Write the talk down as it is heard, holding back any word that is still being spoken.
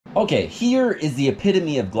Okay, here is the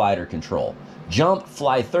epitome of glider control. Jump,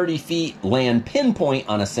 fly 30 feet, land pinpoint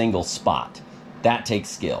on a single spot. That takes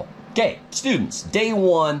skill. Okay, students, day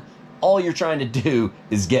one, all you're trying to do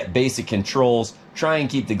is get basic controls, try and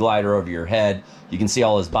keep the glider over your head. You can see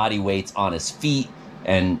all his body weight's on his feet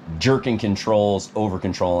and jerking controls, over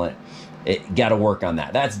controlling it. Got to work on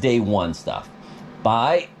that. That's day one stuff.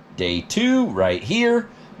 By day two, right here,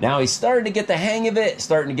 now he's starting to get the hang of it,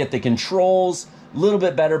 starting to get the controls a little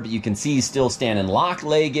bit better, but you can see he's still standing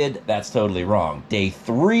lock-legged. That's totally wrong. Day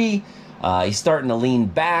three, he's starting to lean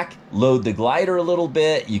back, load the glider a little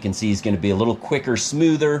bit. You can see he's going to be a little quicker,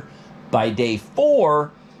 smoother. By day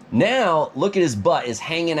four, now look at his butt is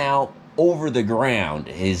hanging out over the ground.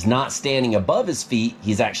 He's not standing above his feet.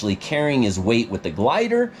 He's actually carrying his weight with the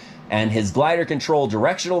glider, and his glider control,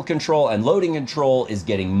 directional control, and loading control is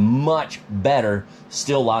getting much better.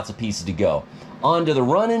 Still lots of pieces to go. On to the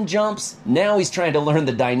run and jumps. Now he's trying to learn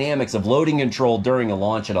the dynamics of loading control during a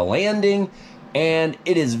launch and a landing, and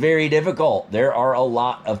it is very difficult. There are a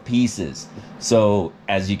lot of pieces. So,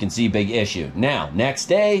 as you can see, big issue. Now, next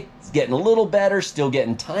day, it's getting a little better, still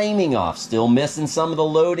getting timing off, still missing some of the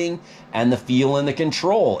loading and the feel and the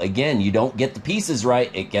control. Again, you don't get the pieces right,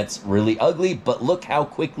 it gets really ugly, but look how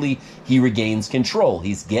quickly he regains control.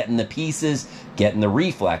 He's getting the pieces, getting the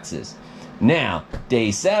reflexes. Now,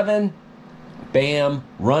 day 7, bam,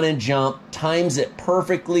 run and jump, times it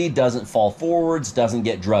perfectly, doesn't fall forwards, doesn't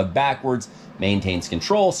get drugged backwards, maintains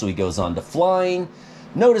control, so he goes on to flying.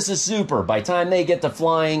 Notice a super, by the time they get to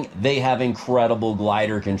flying, they have incredible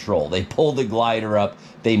glider control. They pull the glider up,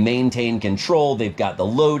 they maintain control, they've got the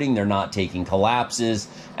loading, they're not taking collapses,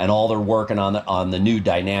 and all they're working on the new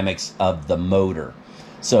dynamics of the motor.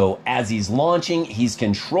 So as he's launching, he's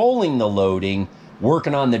controlling the loading,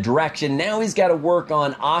 working on the direction. Now he's got to work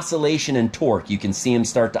on oscillation and torque. You can see him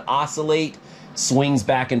start to oscillate, swings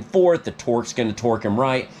back and forth. The torque's going to torque him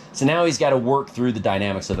right. So now he's got to work through the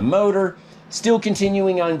dynamics of the motor. Still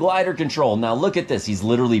continuing on glider control. Now look at this. He's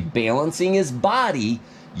literally balancing his body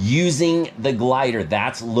using the glider.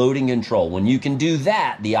 That's loading control. When you can do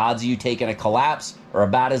that, the odds of you taking a collapse are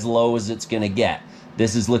about as low as it's going to get.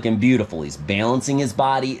 This is looking beautiful. He's balancing his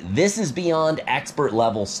body. This is beyond expert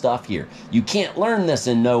level stuff here. You can't learn this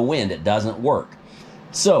in no wind. It doesn't work.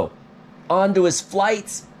 So, on to his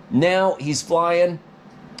flights. Now he's flying,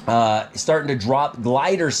 starting to drop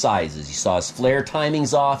glider sizes. You saw his flare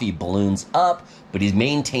timings off. He balloons up, but he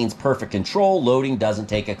maintains perfect control. Loading doesn't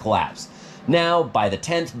take a collapse. Now, by the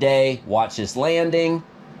 10th day, watch this landing.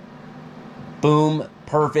 Boom.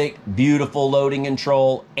 Perfect, beautiful loading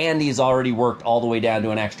control, and he's already worked all the way down to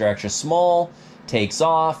an extra small, takes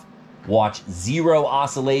off, watch zero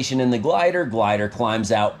oscillation in the glider, glider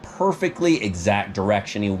climbs out perfectly, exact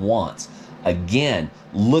direction he wants. Again,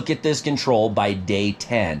 look at this control by day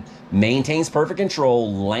 10. Maintains perfect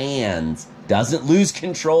control, lands, doesn't lose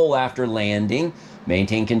control after landing,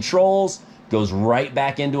 maintain controls, goes right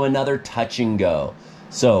back into another touch and go.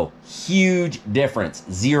 So, huge difference.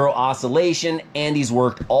 Zero oscillation, and he's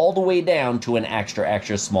worked all the way down to an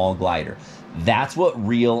extra small glider. That's what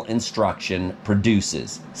real instruction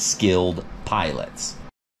produces. Skilled pilots.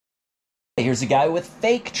 Here's a guy with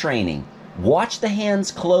fake training. Watch the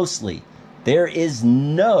hands closely. There is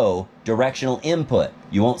no directional input.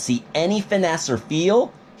 You won't see any finesse or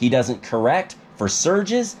feel. He doesn't correct. For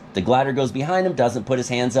surges, the glider goes behind him, doesn't put his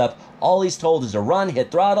hands up. All he's told is to run,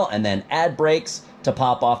 hit throttle, and then add brakes to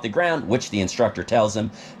pop off the ground, which the instructor tells him.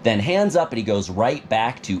 Then hands up, and he goes right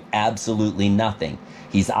back to absolutely nothing.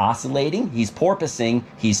 He's oscillating, he's porpoising,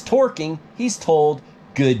 he's torquing, he's told,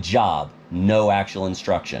 good job. No actual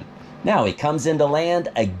instruction. Now he comes into land,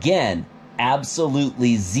 again,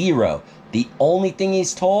 absolutely zero. The only thing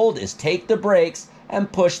he's told is take the brakes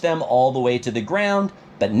and push them all the way to the ground.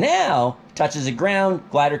 But now, touches the ground,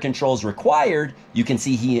 glider controls required, you can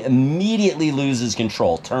see he immediately loses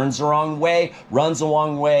control, turns the wrong way, runs the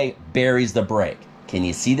wrong way, buries the brake. Can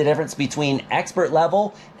you see the difference between expert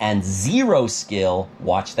level and zero skill?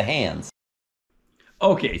 Watch the hands.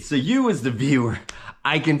 Okay, so you as the viewer,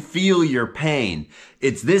 I can feel your pain.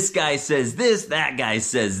 It's this guy says this, that guy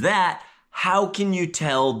says that. How can you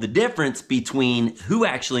tell the difference between who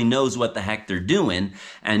actually knows what the heck they're doing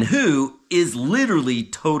and who is literally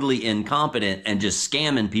totally incompetent and just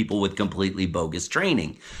scamming people with completely bogus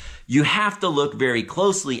training? You have to look very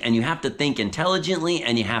closely, and you have to think intelligently,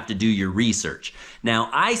 and you have to do your research. Now,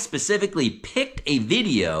 I specifically picked a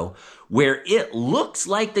video where it looks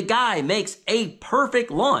like the guy makes a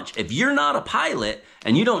perfect launch. If you're not a pilot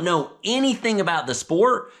and you don't know anything about the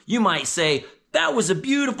sport, you might say, that was a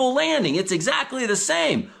beautiful landing. It's exactly the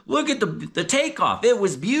same. Look at the takeoff. It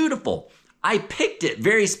was beautiful. I picked it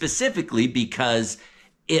very specifically because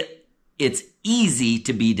it's easy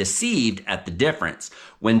to be deceived at the difference.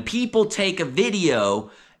 When people take a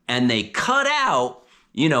video and they cut out,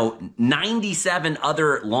 97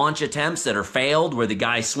 other launch attempts that are failed where the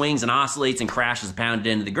guy swings and oscillates and crashes pounded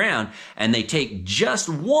into the ground, and they take just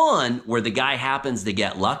one where the guy happens to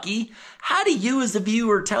get lucky, how do you as a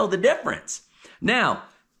viewer tell the difference? Now,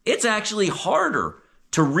 it's actually harder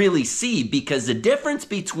to really see because the difference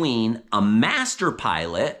between a master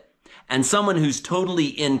pilot and someone who's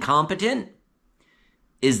totally incompetent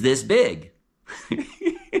is this big.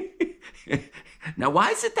 Now, why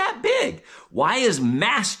is it that big? Why is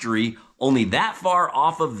mastery only that far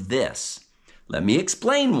off of this? Let me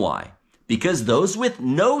explain why. Because those with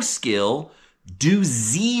no skill do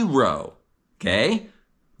 0, okay?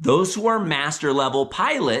 Those who are master level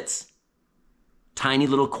pilots, tiny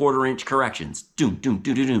little 1/4-inch corrections. Doom, doom,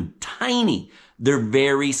 doom, doom, doom. Tiny. They're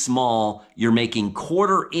very small. You're making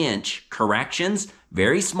 1/4-inch corrections,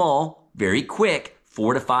 very small, very quick,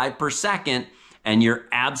 4 to 5 per second, and you're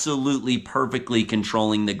absolutely perfectly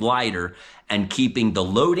controlling the glider and keeping the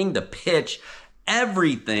loading, the pitch,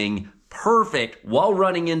 everything perfect while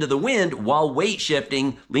running into the wind, while weight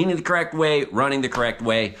shifting, leaning the correct way, running the correct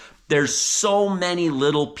way. There's so many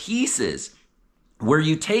little pieces where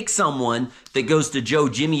you take someone that goes to Joe,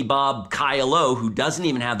 Jimmy, Bob, Kyle O, who doesn't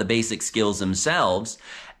even have the basic skills themselves,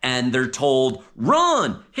 and they're told,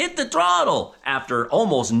 run, hit the throttle, after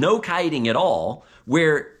almost no kiting at all,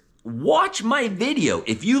 where watch my video.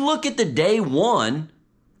 If you look at the day one,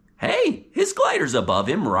 hey, his glider's above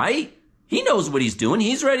him, right? He knows what he's doing.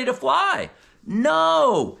 He's ready to fly.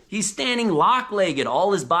 No, he's standing lock-legged,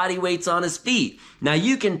 all his body weight's on his feet. Now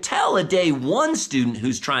you can tell a day one student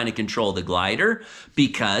who's trying to control the glider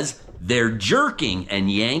because they're jerking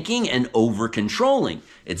and yanking and over-controlling.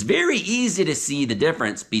 It's very easy to see the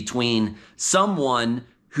difference between someone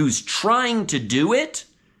who's trying to do it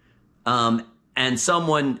and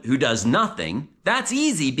someone who does nothing. That's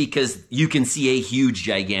easy because you can see a huge,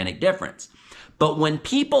 gigantic difference. But when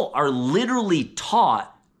people are literally taught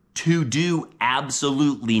to do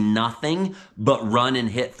absolutely nothing but run and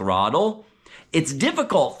hit throttle, it's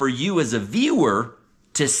difficult for you as a viewer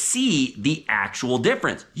to see the actual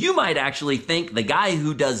difference. You might actually think the guy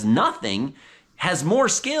who does nothing has more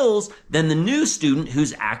skills than the new student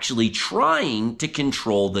who's actually trying to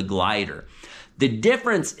control the glider. The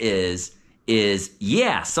difference is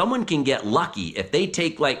yeah, someone can get lucky if they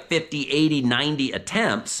take like 50, 80, 90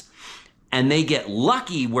 attempts and they get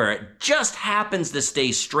lucky where it just happens to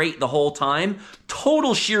stay straight the whole time,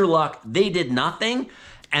 total sheer luck, they did nothing,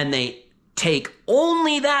 and they take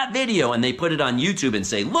only that video and they put it on YouTube and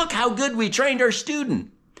say, look how good we trained our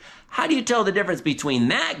student. How do you tell the difference between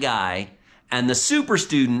that guy and the super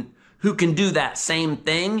student who can do that same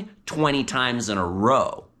thing 20 times in a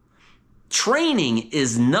row? Training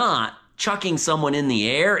is not chucking someone in the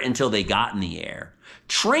air until they got in the air.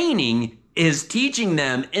 Training is teaching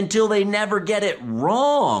them until they never get it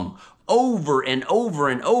wrong over and over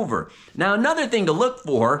and over. Now, another thing to look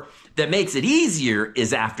for that makes it easier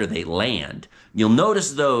is after they land. You'll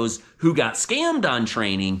notice those who got scammed on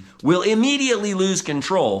training will immediately lose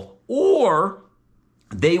control, or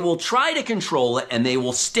they will try to control it and they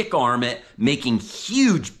will stick arm it, making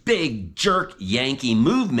huge, big, jerk, Yankee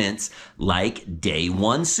movements like day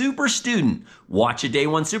one super student. Watch a day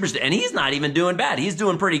one super student. And he's not even doing bad. He's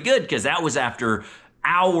doing pretty good because that was after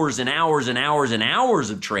hours and hours and hours and hours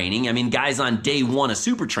of training. I mean, guys on day one of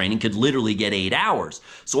super training could literally get 8 hours.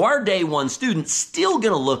 So our day one student's still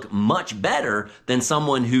going to look much better than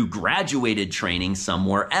someone who graduated training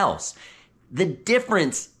somewhere else. The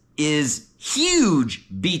difference is huge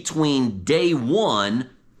between day one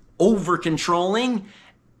over controlling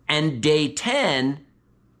and day 10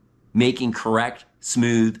 making correct,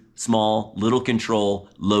 smooth, small, little control,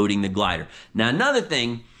 loading the glider. Now, another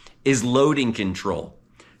thing is loading control.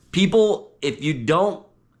 People, if you don't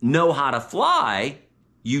know how to fly,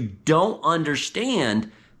 you don't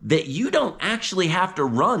understand that you don't actually have to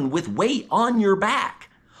run with weight on your back.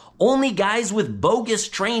 Only guys with bogus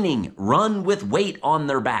training run with weight on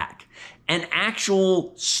their back. An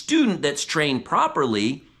actual student that's trained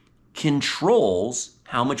properly controls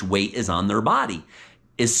how much weight is on their body.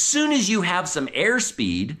 As soon as you have some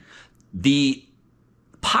airspeed, the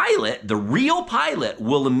pilot, the real pilot,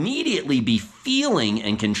 will immediately be feeling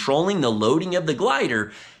and controlling the loading of the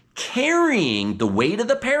glider, carrying the weight of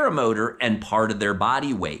the paramotor and part of their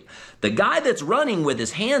body weight. The guy that's running with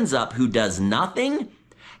his hands up who does nothing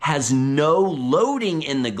has no loading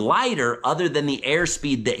in the glider other than the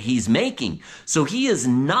airspeed that he's making. So he is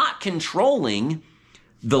not controlling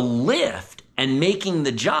the lift and making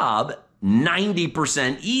the job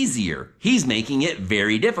 90% easier. He's making it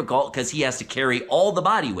very difficult because he has to carry all the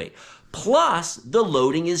body weight. Plus, the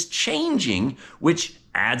loading is changing, which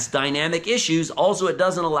adds dynamic issues. Also, it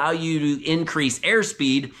doesn't allow you to increase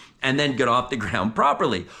airspeed and then get off the ground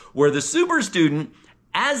properly. Where the super student,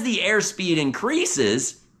 as the airspeed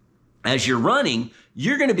increases, as you're running,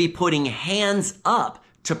 you're going to be putting hands up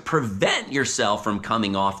to prevent yourself from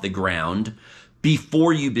coming off the ground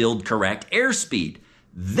before you build correct airspeed.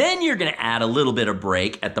 Then you're going to add a little bit of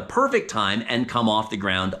brake at the perfect time and come off the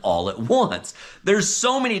ground all at once. There's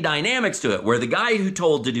so many dynamics to it, where the guy who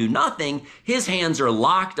told to do nothing, his hands are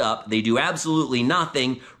locked up. They do absolutely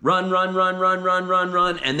nothing. Run, run, run, run, run, run,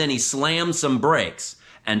 run. And then he slams some brakes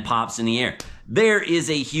and pops in the air. There is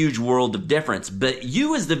a huge world of difference. But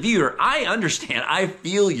you as the viewer, I understand. I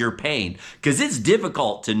feel your pain because it's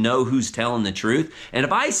difficult to know who's telling the truth. And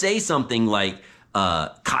if I say something like,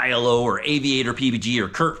 Kylo or Aviator PBG or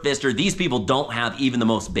Kurt Pfister, these people don't have even the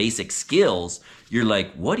most basic skills. You're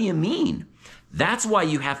like, what do you mean? That's why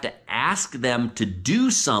you have to ask them to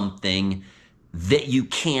do something that you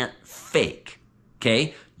can't fake,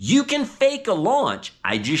 okay? You can fake a launch.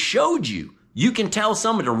 I just showed you. You can tell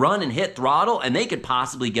someone to run and hit throttle and they could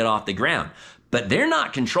possibly get off the ground. But they're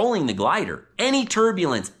not controlling the glider. Any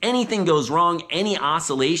turbulence, anything goes wrong, any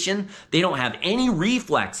oscillation, they don't have any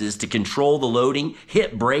reflexes to control the loading,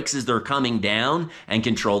 hit brakes as they're coming down, and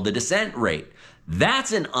control the descent rate.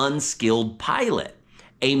 That's an unskilled pilot.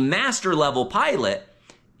 A master level pilot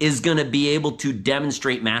is going to be able to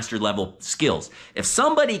demonstrate master level skills. If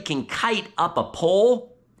somebody can kite up a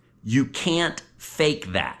pole, you can't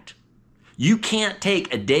fake that. You can't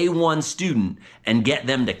take a day one student and get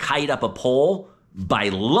them to kite up a pole by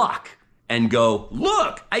luck and go,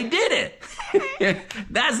 look, I did it.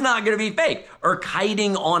 That's not going to be fake. Or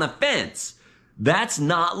kiting on a fence. That's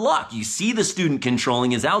not luck. You see the student controlling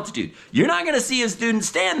his altitude. You're not going to see a student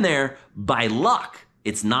stand there by luck.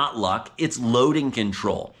 It's not luck. It's loading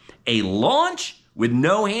control. A launch with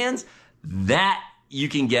no hands, that you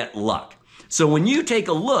can get luck. So when you take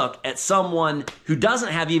a look at someone who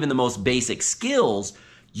doesn't have even the most basic skills,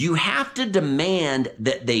 you have to demand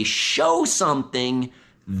that they show something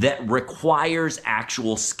that requires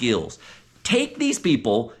actual skills. Take these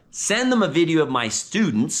people, send them a video of my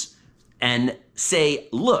students, and say,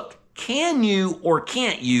 look, can you or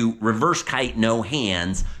can't you reverse kite no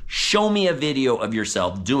hands? Show me a video of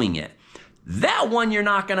yourself doing it. That one you're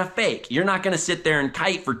not going to fake. You're not going to sit there and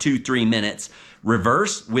kite for 2-3 minutes.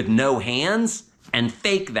 Reverse with no hands and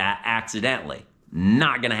fake that accidentally.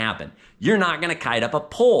 Not going to happen. You're not going to kite up a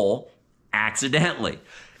pole accidentally.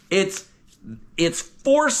 It's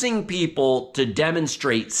forcing people to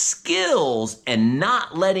demonstrate skills and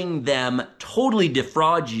not letting them totally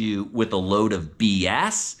defraud you with a load of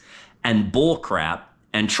BS and bullcrap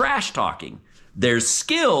and trash talking. There's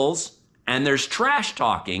skills and there's trash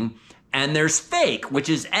talking. And there's fake, which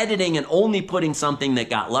is editing and only putting something that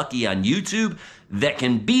got lucky on YouTube that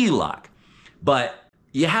can be luck. But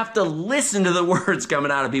you have to listen to the words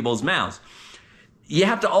coming out of people's mouths. You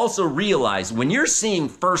have to also realize when you're seeing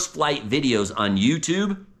first flight videos on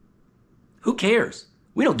YouTube, who cares?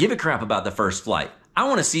 We don't give a crap about the first flight. I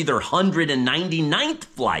want to see their 199th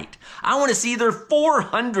flight. I want to see their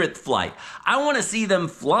 400th flight. I want to see them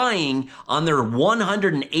flying on their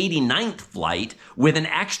 189th flight with an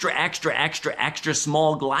extra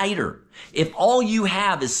small glider. If all you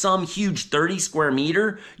have is some huge 30 square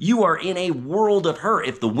meter, you are in a world of hurt.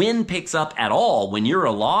 If the wind picks up at all when you're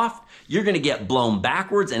aloft, you're going to get blown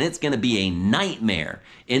backwards and it's going to be a nightmare.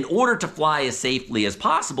 In order to fly as safely as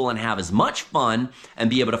possible and have as much fun and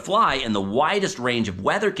be able to fly in the widest range of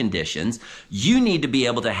weather conditions, you need to be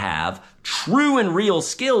able to have true and real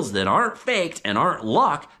skills that aren't faked and aren't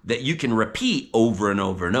luck that you can repeat over and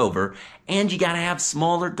over and over. And you got to have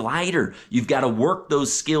smaller glider. You've got to work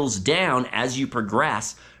those skills down as you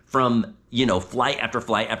progress from, flight after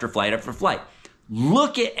flight after flight after flight.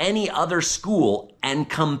 Look at any other school and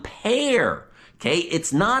compare, okay?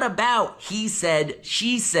 It's not about he said,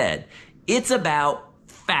 she said. It's about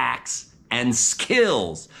facts and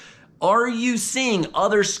skills. Are you seeing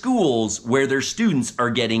other schools where their students are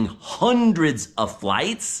getting hundreds of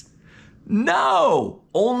flights? No,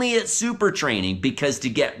 only at super training, because to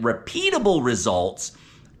get repeatable results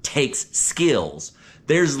takes skills.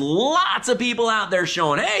 There's lots of people out there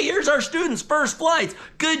showing, hey, here's our student's first flights.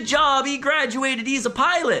 Good job, he graduated, he's a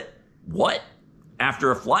pilot. What?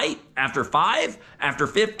 After a flight? After 5? After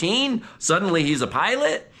 15? Suddenly he's a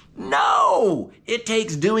pilot? No, it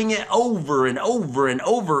takes doing it over and over and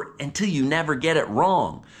over until you never get it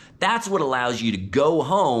wrong. That's what allows you to go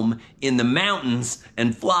home in the mountains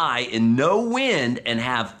and fly in no wind and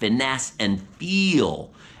have finesse and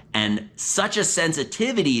feel and such a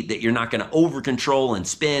sensitivity that you're not going to over control and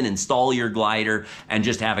spin and stall your glider and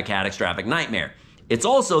just have a catastrophic nightmare. It's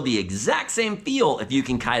also the exact same feel if you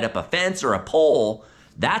can kite up a fence or a pole.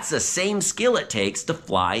 That's the same skill it takes to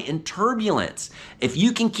fly in turbulence. If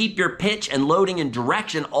you can keep your pitch and loading and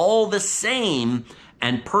direction all the same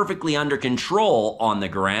and perfectly under control on the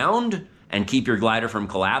ground and keep your glider from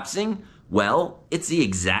collapsing, well, it's the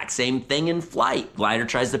exact same thing in flight. Glider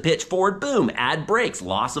tries to pitch forward, boom, add brakes,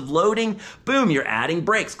 loss of loading, boom, you're adding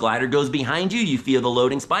brakes. Glider goes behind you, you feel the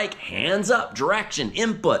loading spike, hands up, direction,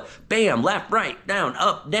 input, bam, left, right, down,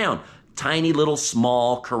 up, down. Tiny little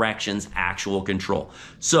small corrections, actual control.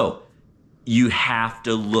 So you have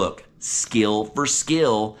to look skill for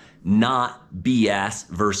skill, not BS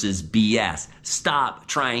versus BS. Stop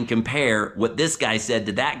trying to compare what this guy said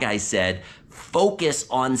to that guy said. Focus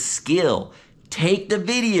on skill. Take the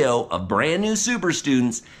video of brand new super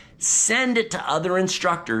students, send it to other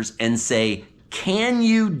instructors and say, can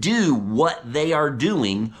you do what they are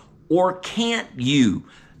doing or can't you?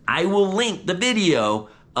 I will link the video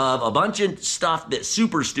of a bunch of stuff that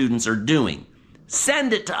super students are doing.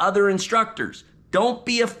 Send it to other instructors. Don't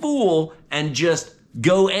be a fool and just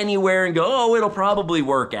go anywhere and go, oh, it'll probably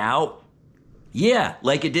work out. Yeah,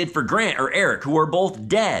 like it did for Grant or Eric, who are both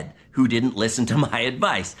dead, who didn't listen to my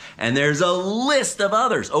advice. And there's a list of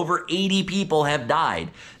others. Over 80 people have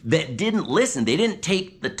died that didn't listen. They didn't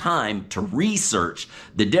take the time to research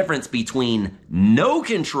the difference between no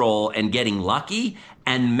control and getting lucky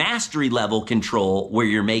and mastery level control where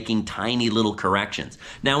you're making tiny little corrections.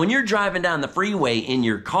 Now, when you're driving down the freeway in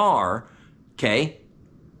your car, okay,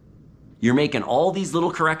 you're making all these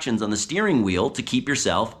little corrections on the steering wheel to keep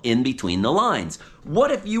yourself in between the lines.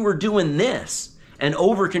 What if you were doing this and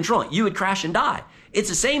over controlling? You would crash and die. It's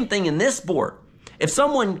the same thing in this sport. If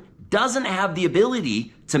someone doesn't have the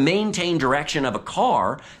ability to maintain direction of a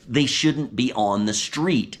car, they shouldn't be on the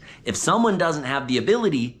street. If someone doesn't have the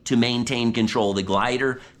ability to maintain control of the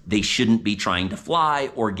glider, they shouldn't be trying to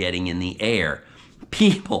fly or getting in the air.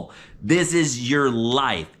 People, this is your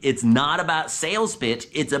life. It's not about sales pitch.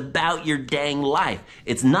 It's about your dang life.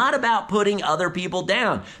 It's not about putting other people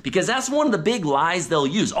down, because that's one of the big lies they'll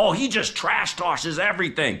use. Oh, he just trash tosses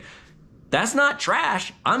everything. That's not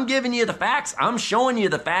trash. I'm giving you the facts. I'm showing you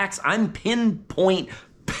the facts. I'm pinpoint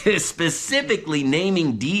specifically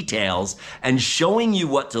naming details and showing you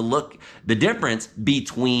what to look, the difference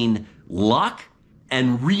between luck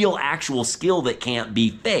and real actual skill that can't be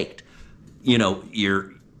faked. You know,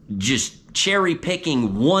 you're just cherry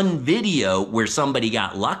picking one video where somebody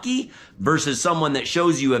got lucky versus someone that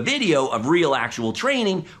shows you a video of real actual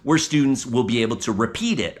training where students will be able to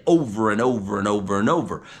repeat it over and over and over and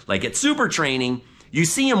over. Like at super training, you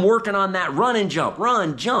see them working on that run and jump,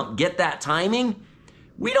 run, jump, get that timing.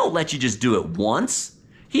 We don't let you just do it once.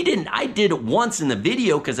 I did it once in the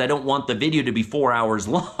video because I don't want the video to be 4 hours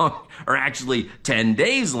long or actually 10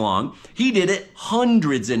 days long. He did it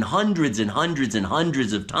hundreds and hundreds and hundreds and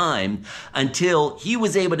hundreds of times until he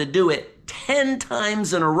was able to do it 10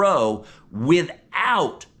 times in a row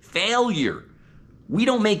without failure. We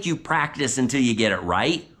don't make you practice until you get it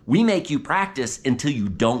right. We make you practice until you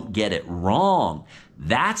don't get it wrong.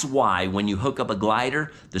 That's why when you hook up a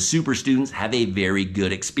glider, the super students have a very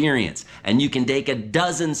good experience. And you can take a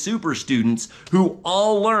dozen super students who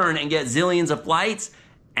all learn and get zillions of flights,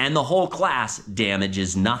 and the whole class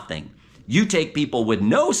damages nothing. You take people with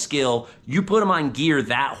no skill, you put them on gear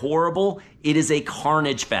that horrible, it is a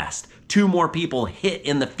carnage fest. 2 more people hit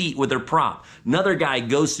in the feet with their prop. Another guy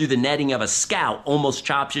goes through the netting of a scout, almost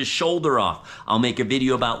chops his shoulder off. I'll make a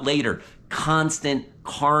video about later. Constant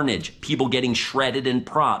carnage, people getting shredded in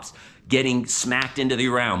props, getting smacked into the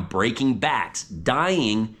ground, breaking backs,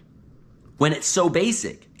 dying when it's so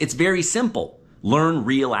basic. It's very simple. Learn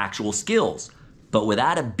real actual skills. But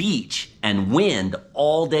without a beach and wind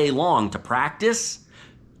all day long to practice,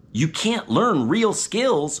 you can't learn real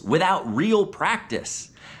skills without real practice.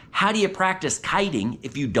 How do you practice kiting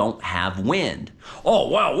if you don't have wind? Oh,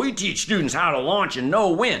 well, we teach students how to launch in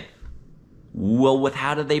no wind. Well, with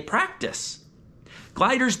how do they practice?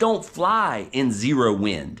 Gliders don't fly in 0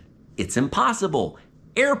 wind. It's impossible.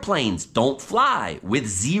 Airplanes don't fly with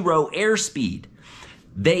 0 airspeed.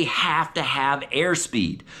 They have to have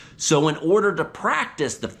airspeed. So in order to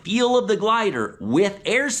practice the feel of the glider with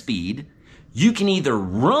airspeed, you can either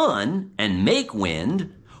run and make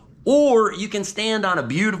wind, or you can stand on a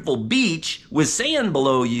beautiful beach with sand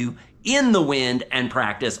below you in the wind and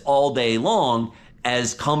practice all day long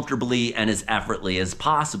as comfortably and as effortlessly as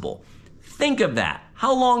possible. Think of that.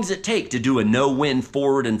 How long does it take to do a no-wind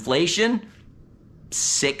forward inflation?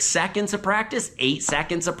 6 seconds of practice? 8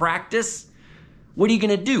 seconds of practice? What are you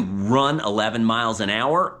going to do? Run 11 miles an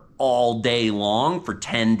hour all day long for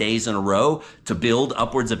 10 days in a row to build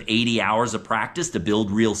upwards of 80 hours of practice to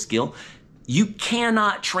build real skill? You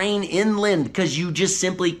cannot train inland because you just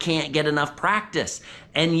simply can't get enough practice.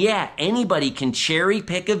 And yeah, anybody can cherry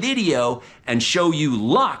pick a video and show you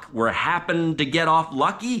luck where it happened to get off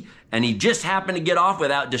lucky and he just happened to get off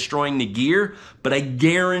without destroying the gear. But I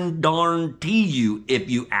guarantee you, if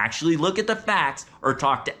you actually look at the facts or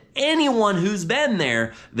talk to anyone who's been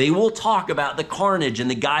there, they will talk about the carnage and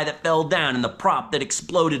the guy that fell down and the prop that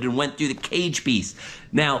exploded and went through the cage piece.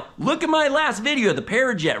 Now, look at my last video, the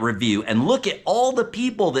Parajet review, and look at all the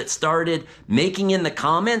people that started making in the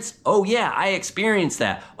comments, oh yeah, I experienced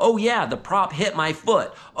that. Oh yeah, the prop hit my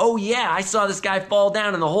foot. Oh yeah, I saw this guy fall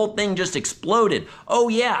down and the whole thing just exploded. Oh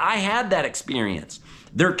yeah, I had that experience.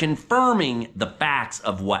 They're confirming the facts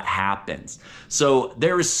of what happens. So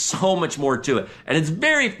there is so much more to it. And it's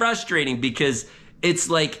very frustrating because it's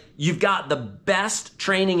like you've got the best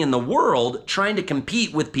training in the world trying to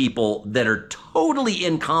compete with people that are totally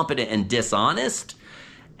incompetent and dishonest.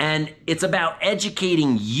 And it's about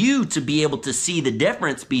educating you to be able to see the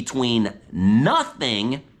difference between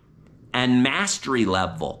nothing and mastery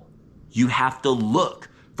level. You have to look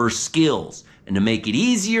for skills, and to make it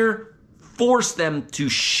easier, force them to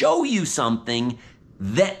show you something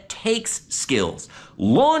that takes skills.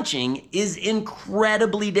 Launching is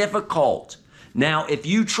incredibly difficult. Now, if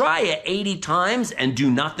you try it 80 times and do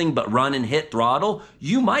nothing but run and hit throttle,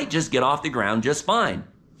 you might just get off the ground just fine.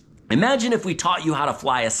 Imagine if we taught you how to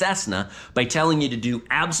fly a Cessna by telling you to do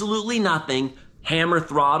absolutely nothing, hammer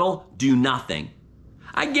throttle, do nothing.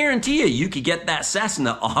 I guarantee you could get that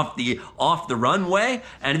Cessna off the runway,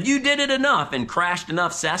 and if you did it enough and crashed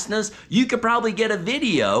enough Cessnas, you could probably get a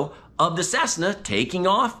video of the Cessna taking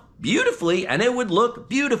off beautifully, and it would look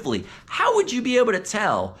beautifully. How would you be able to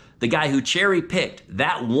tell the guy who cherry-picked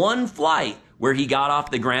that one flight where he got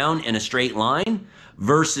off the ground in a straight line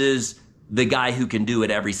versus the guy who can do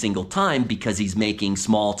it every single time because he's making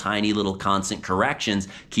small, tiny little constant corrections,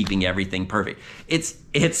 keeping everything perfect?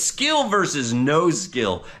 It's skill versus no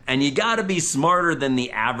skill, and you gotta be smarter than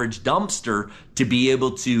the average dumpster to be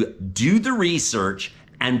able to do the research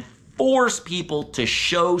and force people to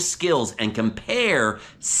show skills and compare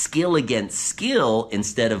skill against skill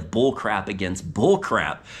instead of bullcrap against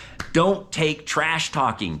bullcrap. Don't take trash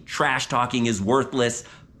talking. Trash talking is worthless.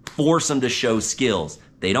 Force them to show skills.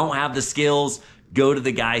 They don't have the skills, go to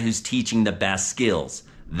the guy who's teaching the best skills.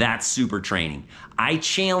 That's super training. I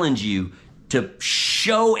challenge you to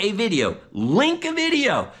show a video, link a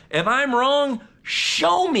video. If I'm wrong,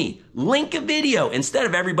 show me, link a video. Instead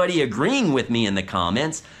of everybody agreeing with me in the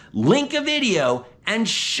comments, link a video and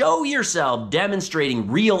show yourself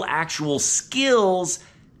demonstrating real actual skills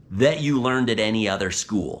that you learned at any other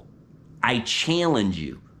school. I challenge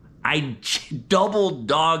you. I double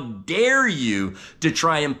dog dare you to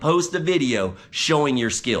try and post a video showing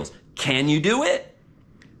your skills. Can you do it?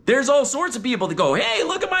 There's all sorts of people that go, hey,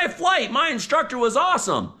 look at my flight. My instructor was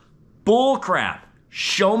awesome. Bull crap.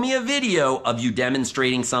 Show me a video of you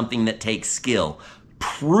demonstrating something that takes skill.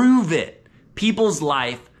 Prove it. People's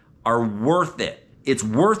life are worth it. It's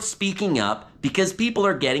worth speaking up because people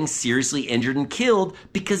are getting seriously injured and killed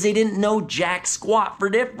because they didn't know jack squat for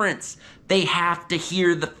difference. They have to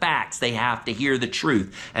hear the facts. They have to hear the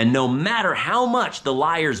truth. And no matter how much the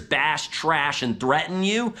liars bash, trash, and threaten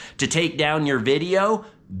you to take down your video,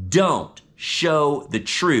 don't show the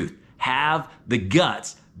truth. Have the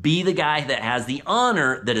guts. Be the guy that has the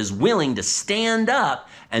honor, that is willing to stand up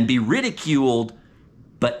and be ridiculed,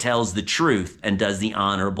 but tells the truth and does the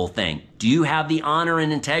honorable thing. Do you have the honor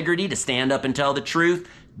and integrity to stand up and tell the truth?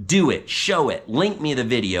 Do it. Show it. Link me the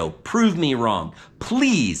video. Prove me wrong.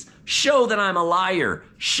 Please show that I'm a liar.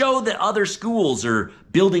 Show that other schools are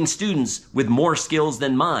building students with more skills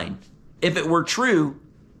than mine. If it were true,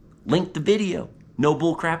 link the video. No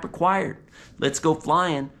bullcrap required. Let's go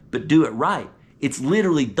flying, but do it right. It's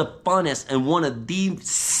literally the funnest and one of the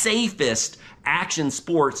safest action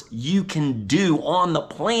sports you can do on the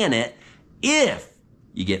planet if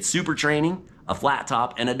you get super training, a flat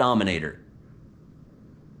top, and a dominator.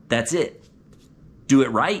 That's it. Do it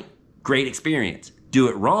right, great experience. Do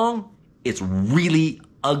it wrong, it's really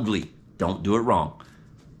ugly. Don't do it wrong.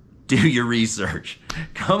 Do your research.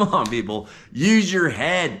 Come on, people. Use your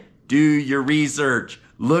head. Do your research.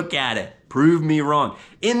 Look at it. Prove me wrong.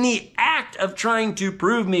 In the act of trying to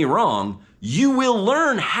prove me wrong, you will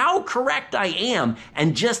learn how correct I am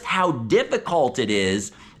and just how difficult it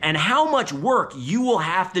is and how much work you will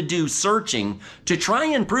have to do searching to try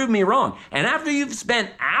and prove me wrong. And after you've spent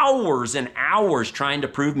hours and hours trying to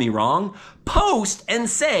prove me wrong, post and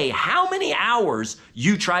say how many hours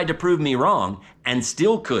you tried to prove me wrong and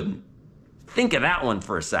still couldn't. Think of that one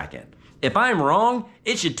for a second. If I'm wrong,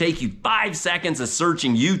 it should take you 5 seconds of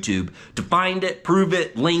searching YouTube to find it, prove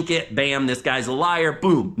it, link it, bam, this guy's a liar,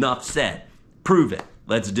 boom, enough said. Prove it.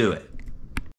 Let's do it.